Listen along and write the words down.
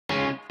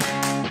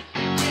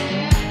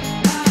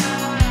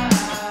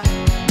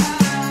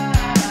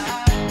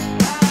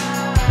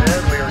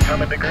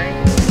degree.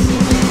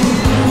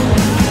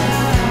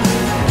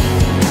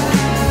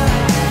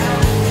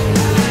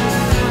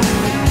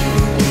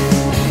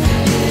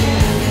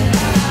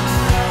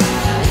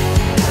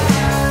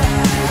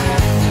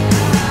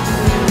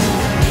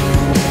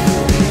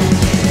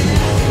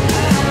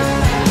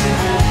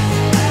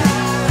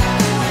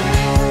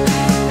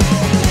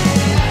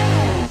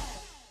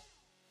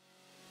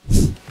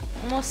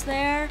 Almost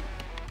there.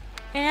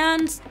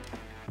 And...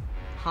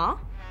 Huh?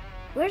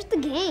 Where's the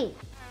game?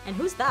 And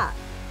who's that?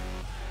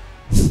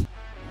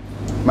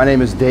 My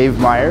name is Dave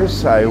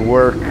Meyers. I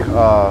work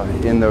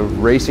in the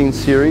racing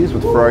series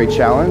with Ferrari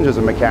Challenge as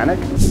a mechanic.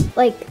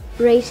 Like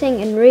racing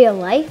in real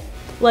life?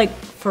 Like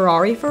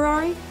Ferrari?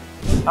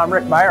 I'm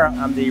Rick Meyer.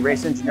 I'm the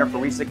race engineer for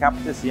Risa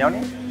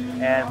Competizione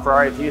and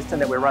Ferrari of Houston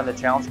that we run the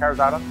challenge cars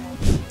out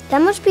of.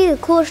 That must be the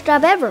coolest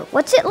job ever.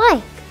 What's it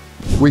like?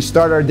 We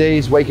start our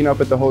days waking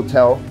up at the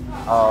hotel.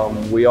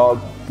 We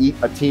all eat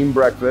a team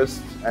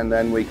breakfast, and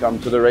then we come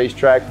to the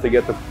racetrack to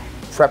get the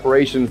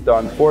preparations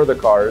done for the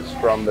cars,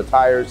 from the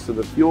tires to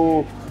the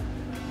fuel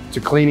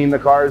to cleaning the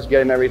cars,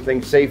 getting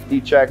everything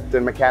safety checked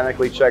and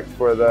mechanically checked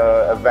for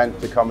the event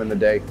to come in the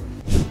day.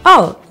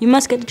 Oh, you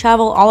must get to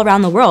travel all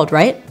around the world,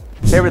 right?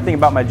 Favorite thing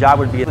about my job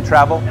would be the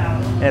travel,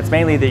 and it's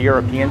mainly the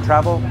European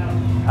travel,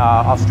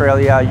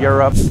 Australia,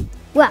 Europe.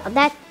 Wow,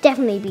 that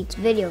definitely beats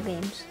video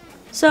games.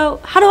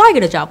 So how do I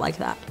get a job like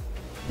that?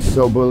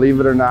 So believe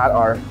it or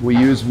not, we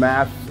use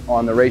math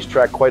on the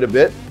racetrack quite a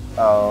bit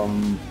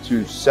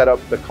to set up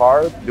the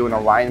car, do an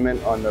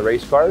alignment on the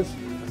race cars.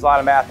 There's a lot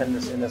of math in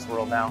this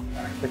world now.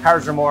 The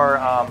cars are more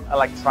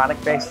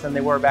electronic based than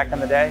they were back in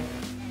the day.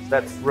 So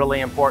that's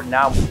really important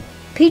now.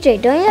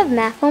 PJ, don't you have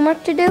math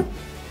homework to do?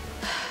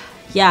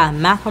 Yeah,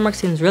 math homework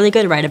seems really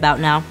good right about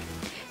now.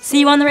 See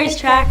you on the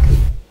racetrack.